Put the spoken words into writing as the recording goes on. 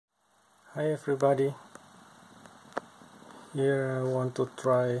Hi everybody, here I want to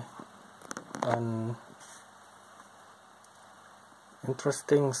try an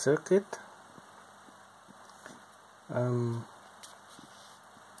interesting circuit.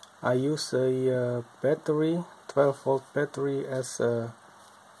 I use a battery, 12-volt battery as a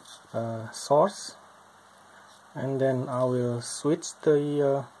source, and then I will switch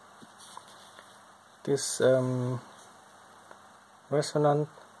the this resonant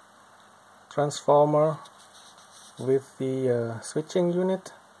transformer with the switching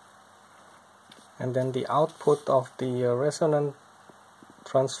unit, and then the output of the resonant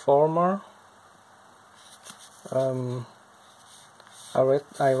transformer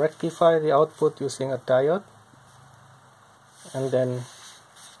I rectify the output using a diode, and then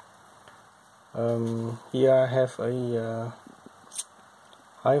here I have a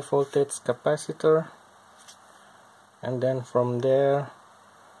high voltage capacitor, and then from there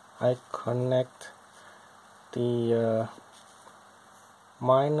I connect the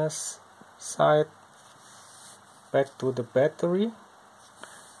minus side back to the battery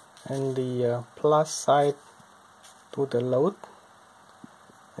and the plus side to the load.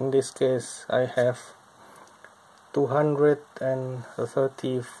 In this case I have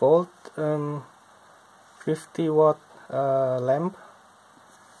 230 volt 50 watt lamp,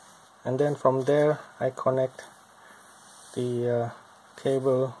 and then from there I connect the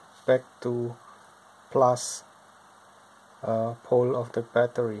cable back to plus pole of the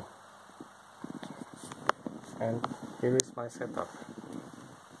battery, and here is my setup.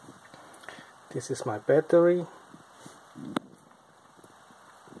 This is my battery,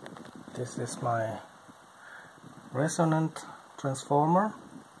 this is my resonant transformer,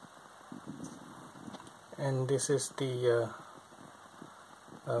 and this is the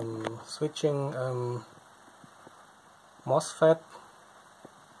switching MOSFET.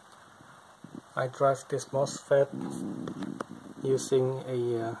 I drive this MOSFET using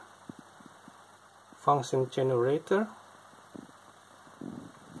a function generator,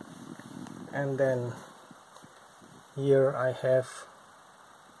 and then here I have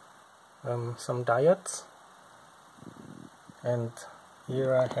some diodes, and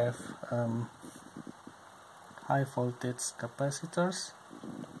here I have high voltage capacitors,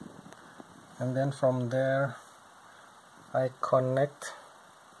 and then from there I connect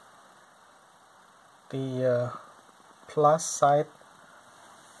the plus side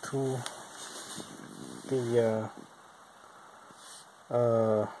to the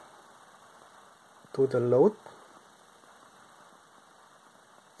load,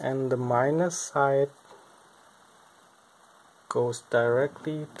 and the minus side goes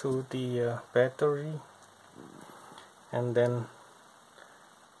directly to the battery, and then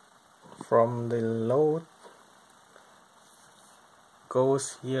from the load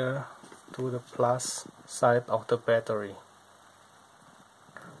goes here to the plus side of the battery.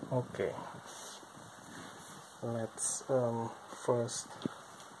 Okay, let's first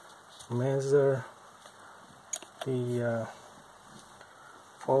measure the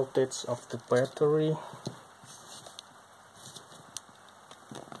voltage of the battery.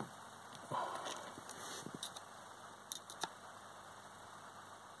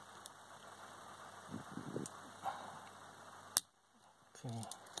 Okay,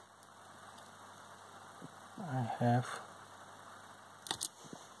 I have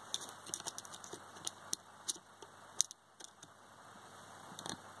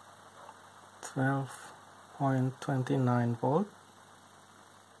 12.29 volt,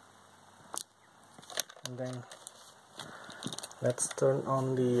 and then let's turn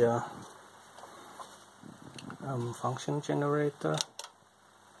on the function generator.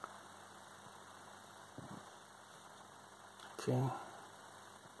 Okay,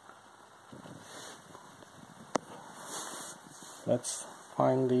 let's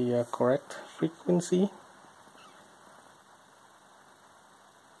find the correct frequency.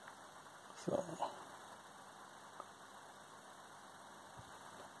 So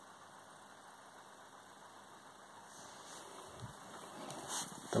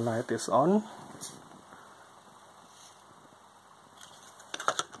the light is on.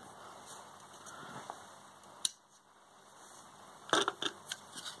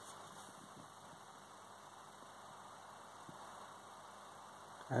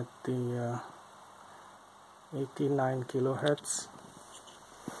 At the 89 kilohertz.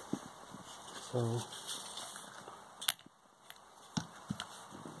 So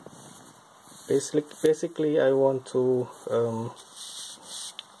basically I want to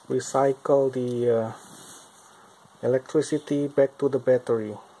recycle the electricity back to the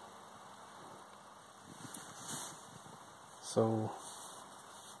battery. So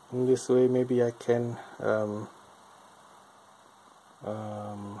In this way maybe I can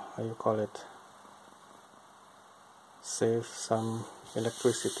how you call it, save some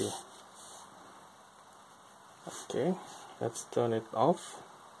electricity. Okay, let's turn it off.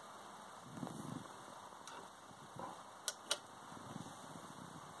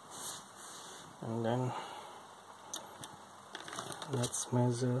 And then let's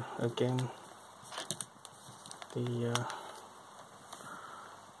measure again the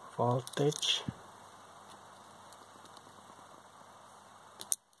voltage.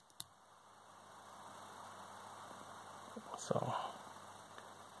 So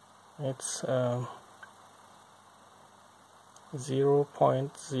it's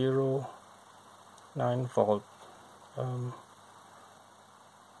 0.09 volt.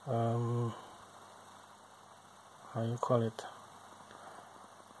 How you call it?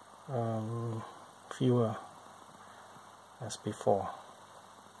 Fewer as before.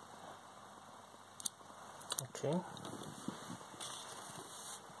 Okay.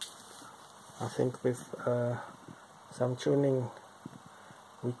 I think with some tuning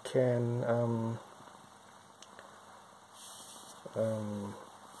we can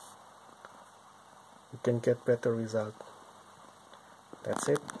get better result. That's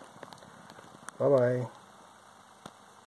it. Bye bye.